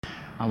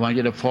I want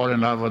you to fall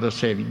in love with the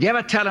Savior. Do you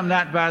ever tell him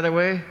that, by the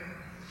way?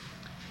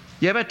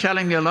 You ever tell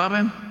him you love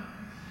him?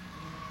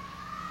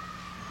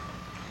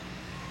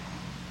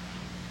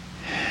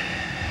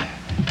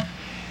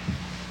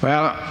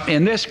 Well,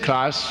 in this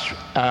class,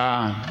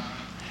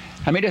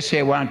 let me just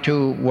say 1 or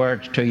 2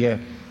 words to you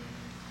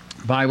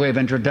by way of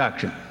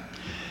introduction.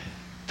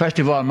 First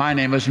of all, my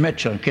name is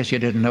Mitchell. In case you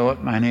didn't know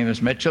it, my name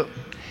is Mitchell.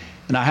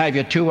 And I have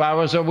you 2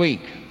 hours a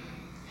week.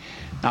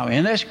 Now,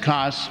 in this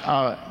class,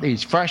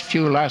 these first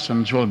few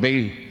lessons will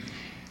be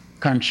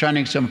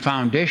concerning some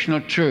foundational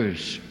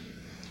truths.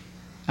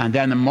 And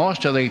then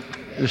most of the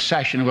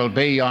session will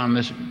be on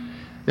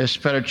the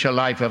spiritual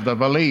life of the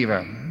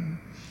believer,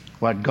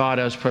 what God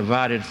has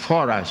provided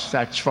for us.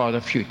 That's for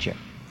the future.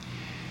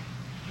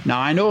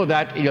 Now, I know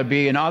that you'll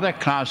be in other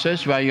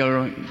classes where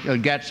you'll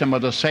get some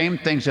of the same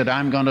things that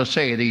I'm going to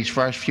say these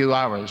first few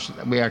hours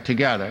that we are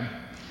together.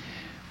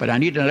 But I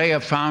need to lay a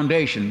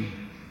foundation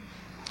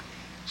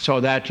so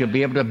that you'll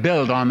be able to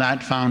build on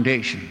that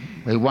foundation.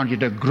 We want you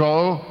to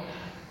grow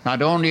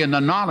not only in the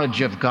knowledge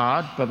of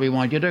God, but we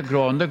want you to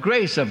grow in the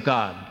grace of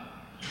God.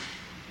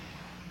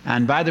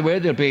 And by the way,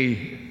 there'll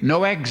be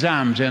no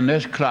exams in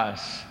this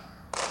class.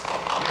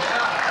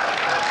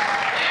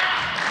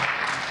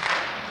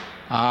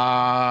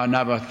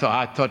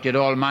 I thought you'd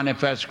all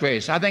manifest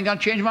grace. I think I'll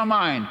change my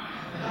mind.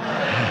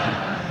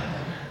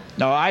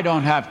 No, I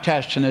don't have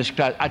tests in this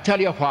class. I'll tell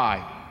you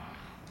why.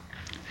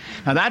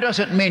 Now, that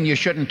doesn't mean you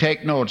shouldn't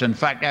take notes. In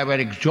fact, I would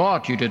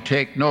exhort you to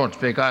take notes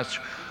because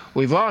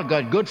we've all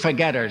got good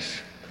forgetters.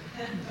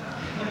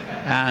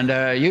 And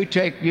you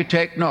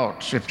take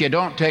notes. If you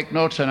don't take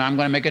notes, then I'm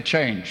going to make a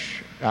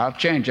change. I'll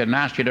change it and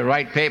ask you to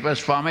write papers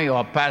for me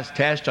or pass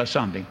tests or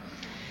something.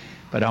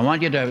 But I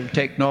want you to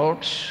take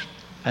notes.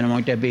 And I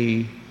want you to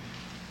be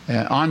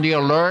on the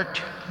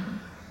alert.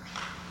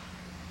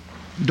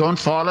 Don't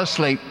fall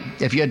asleep.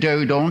 If you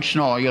do, don't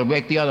snore. You'll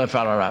wake the other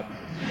fellow up.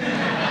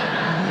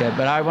 Yeah,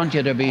 but I want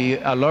you to be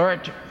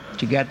alert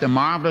to get the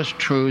marvelous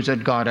truths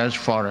that God has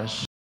for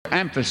us.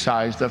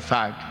 Emphasize the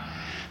fact,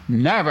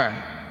 never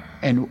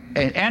in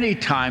any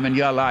time in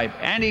your life,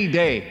 any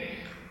day,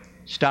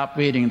 stop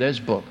reading this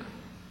book.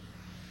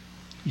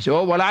 You say,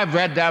 oh, well, I've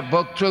read that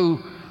book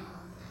through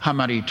how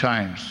many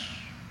times?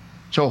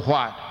 So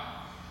what?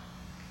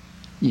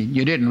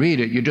 You didn't read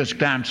it, you just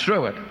glanced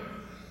through it.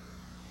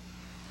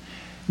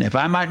 And if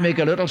I might make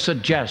a little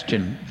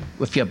suggestion,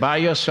 if you're by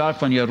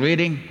yourself when you're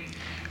reading,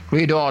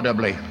 read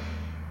audibly.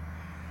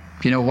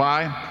 You know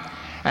why?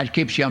 That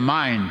keeps your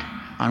mind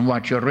on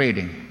what you're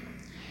reading.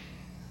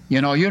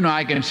 You know,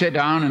 I can sit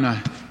down in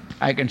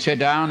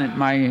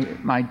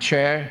my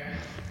chair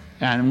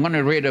and I'm going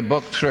to read a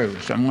book through.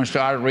 So I'm going to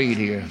start read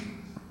here.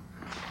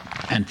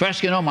 And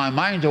first, my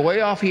mind's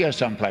way off here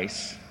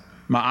someplace.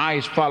 My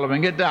eyes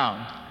following it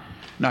down.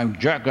 And I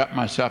jerk up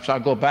myself, so I'll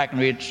go back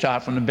and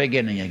start from the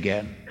beginning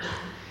again.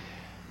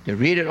 To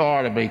read it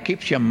audibly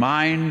keeps your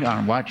mind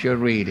on what you're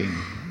reading.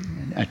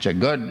 That's a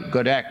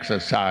good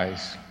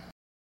exercise.